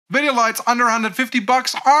Video lights under 150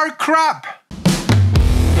 bucks are crap.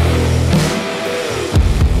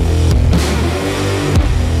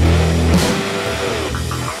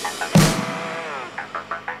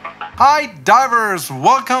 Hi divers,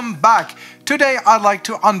 welcome back. Today I'd like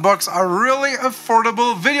to unbox a really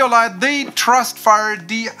affordable video light, the TrustFire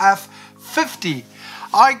DF50.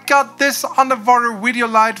 I got this underwater video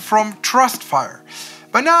light from TrustFire.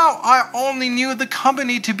 By now I only knew the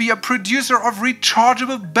company to be a producer of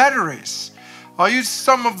rechargeable batteries. I used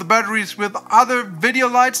some of the batteries with other video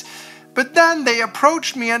lights, but then they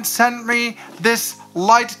approached me and sent me this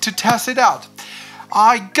light to test it out.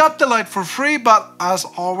 I got the light for free, but as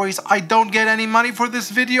always I don't get any money for this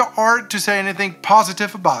video or to say anything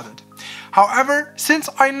positive about it. However, since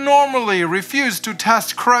I normally refuse to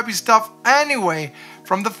test crappy stuff anyway,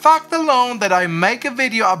 from the fact alone that I make a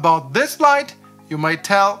video about this light, you might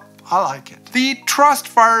tell I like it. The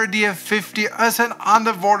TrustFire DF50 is an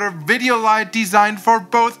underwater video light designed for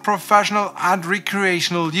both professional and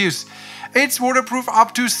recreational use. It's waterproof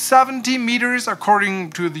up to 70 meters according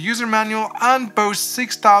to the user manual and boasts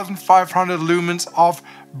 6,500 lumens of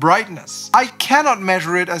brightness. I cannot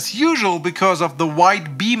measure it as usual because of the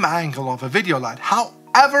wide beam angle of a video light.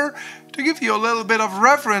 However, to give you a little bit of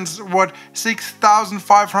reference what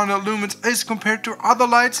 6,500 lumens is compared to other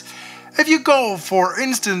lights, if you go, for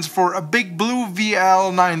instance, for a Big Blue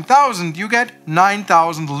VL9000, you get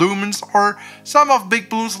 9,000 lumens, or some of Big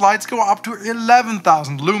Blue's lights go up to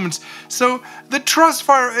 11,000 lumens. So the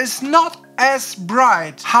TrustFire is not as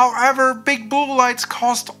bright. However, Big Blue lights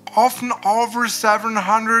cost often over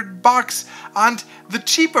 700 bucks, and the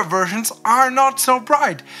cheaper versions are not so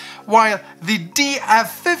bright, while the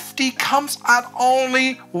DF50 comes at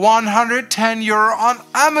only 110 euro on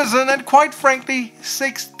Amazon, and quite frankly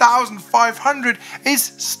 6,500 is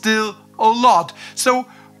still a lot. So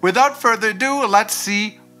without further ado, let's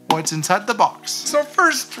see what's inside the box. So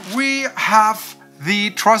first we have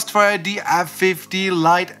the TrustFire DF50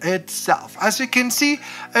 light itself. As you can see,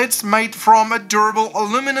 it's made from a durable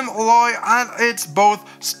aluminum alloy and it's both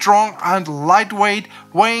strong and lightweight,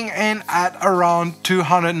 weighing in at around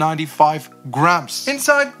 295 grams.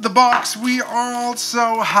 Inside the box we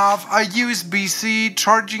also have a USB-C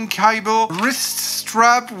charging cable, wrist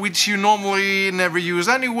strap, which you normally never use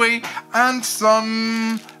anyway, and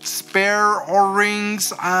some spare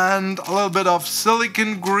O-rings and a little bit of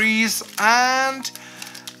silicone grease, and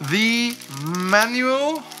the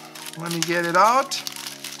manual. Let me get it out.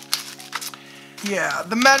 Yeah,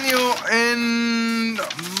 the manual in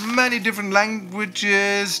many different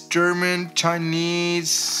languages: German,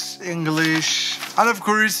 Chinese, English, and of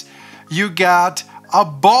course you get a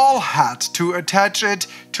ball hat to attach it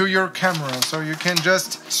to your camera, so you can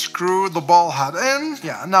just screw the ball hat in.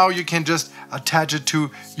 Yeah, now you can just attach it to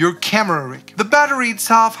your camera rig. The battery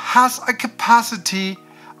itself has a capacity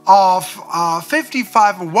of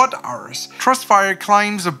 55 watt hours. TrustFire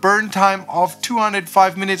claims a burn time of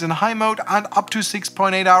 205 minutes in high mode and up to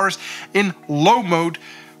 6.8 hours in low mode,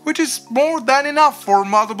 which is more than enough for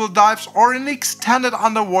multiple dives or an extended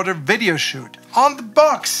underwater video shoot. On the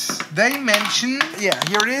box they mention, yeah,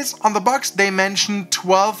 here it is, on the box they mention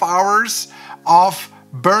 12 hours of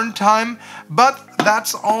burn time, but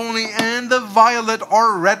that's only in the violet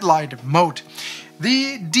or red light mode.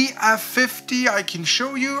 The DF50 I can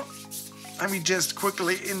show you. Let me just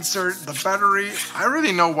quickly insert the battery. I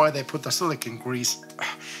really know why they put the silicone grease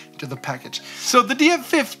to the package. So the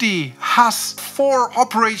DF50 has 4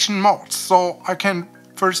 operation modes. So I can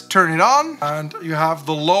first turn it on, and you have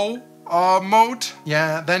the low mode.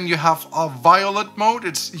 Yeah, then you have a violet mode,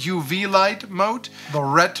 it's UV light mode, the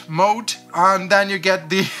red mode, and then you get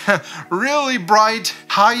the really bright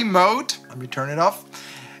high mode. Let me turn it off.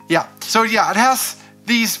 Yeah, so yeah, it has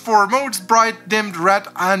these 4 modes: bright, dimmed, red,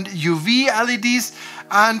 and UV LEDs,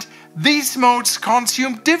 and these modes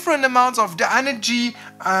consume different amounts of the energy,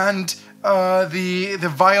 and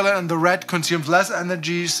the violet and the red consumes less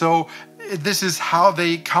energy, so this is how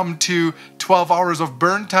they come to 12 hours of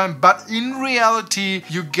burn time, but in reality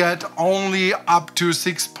you get only up to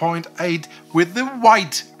 6.8 with the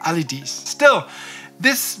white LEDs. Still,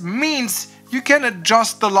 this means you can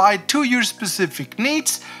adjust the light to your specific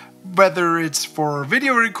needs, whether it's for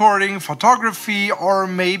video recording, photography, or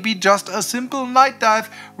maybe just a simple night dive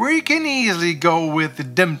where you can easily go with the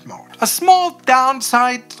dimmed mode. A small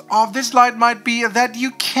downside of this light might be that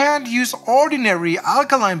you can't use ordinary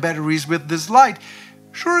alkaline batteries with this light.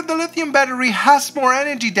 Sure, the lithium battery has more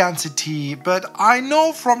energy density, but I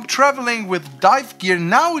know from traveling with dive gear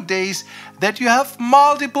nowadays that you have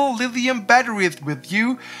multiple lithium batteries with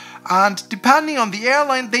you, and depending on the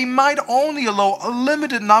airline they might only allow a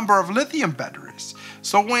limited number of lithium batteries.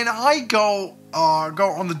 So when I go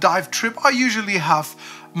on the dive trip, I usually have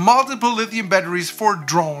multiple lithium batteries for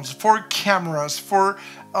drones, for cameras, for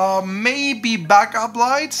maybe backup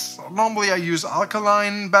lights. Normally I use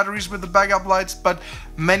alkaline batteries with the backup lights, but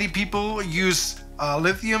many people use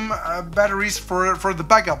lithium batteries for the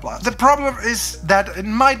backup lights. The problem is that it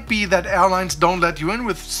might be that airlines don't let you in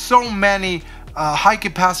with so many high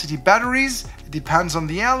capacity batteries. It depends on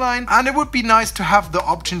the airline, and it would be nice to have the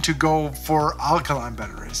option to go for alkaline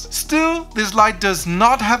batteries. Still, this light does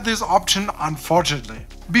not have this option, unfortunately.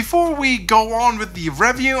 Before we go on with the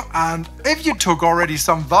review, and if you took already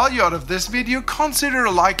some value out of this video, consider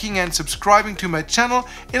liking and subscribing to my channel.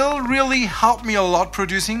 It'll really help me a lot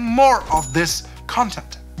producing more of this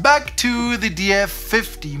content. Back to the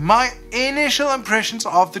DF50. My initial impressions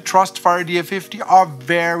of the TrustFire DF50 are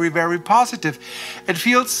very positive. It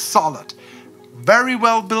feels solid, very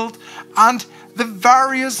well built, and the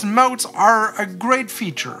various modes are a great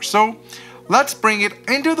feature. So let's bring it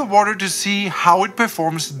into the water to see how it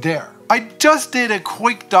performs there. I just did a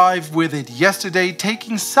quick dive with it yesterday,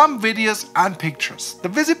 taking some videos and pictures. The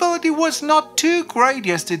visibility was not too great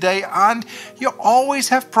yesterday, and you always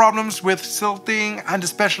have problems with silting, and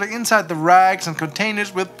especially inside the rags and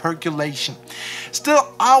containers with percolation.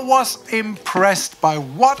 Still, I was impressed by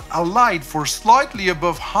what a light for slightly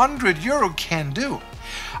above €100 can do.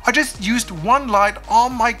 I just used one light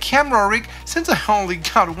on my camera rig since I only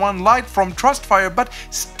got one light from TrustFire, but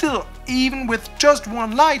still, even with just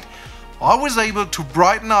one light, I was able to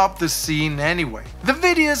brighten up the scene anyway. The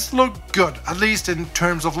videos look good, at least in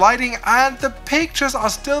terms of lighting, and the pictures are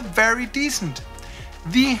still very decent.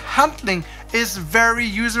 The handling is very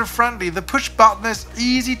user-friendly. The push button is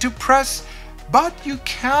easy to press, but you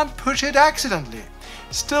can't push it accidentally.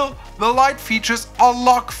 Still, the light features a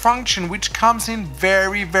lock function, which comes in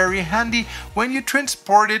very handy when you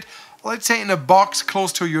transport it, let's say in a box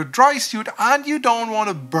close to your dry suit, and you don't want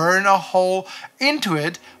to burn a hole into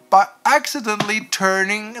it by accidentally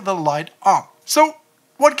turning the light on. So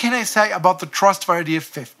what can I say about the TrustFire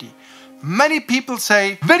DF50? Many people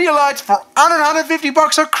say video lights for under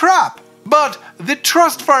 $150 are crap, but the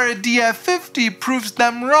TrustFire DF50 proves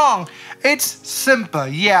them wrong. It's simple,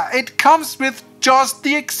 yeah, it comes with just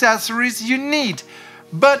the accessories you need,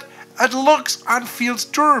 but it looks and feels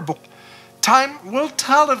durable. Time will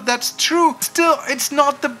tell if that's true. Still, it's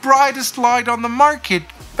not the brightest light on the market,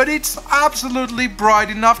 but it's absolutely bright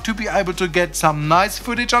enough to be able to get some nice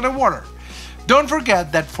footage underwater. Don't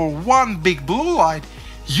forget that for one big blue light,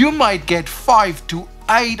 you might get 5 to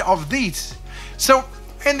 8 of these. So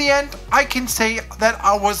in the end, I can say that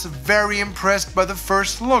I was very impressed by the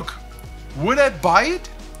first look. Would I buy it?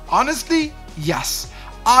 Honestly, yes.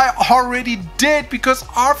 I already did, because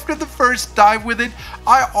after the first dive with it,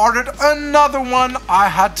 I ordered another one I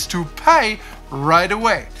had to pay right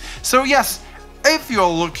away. So yes, if you're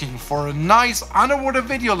looking for a nice underwater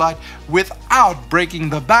video light without breaking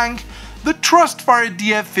the bank, the TrustFire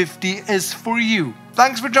DF50 is for you.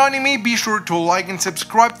 Thanks for joining me. Be sure to like and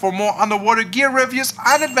subscribe for more underwater gear reviews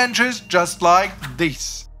and adventures just like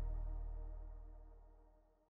these.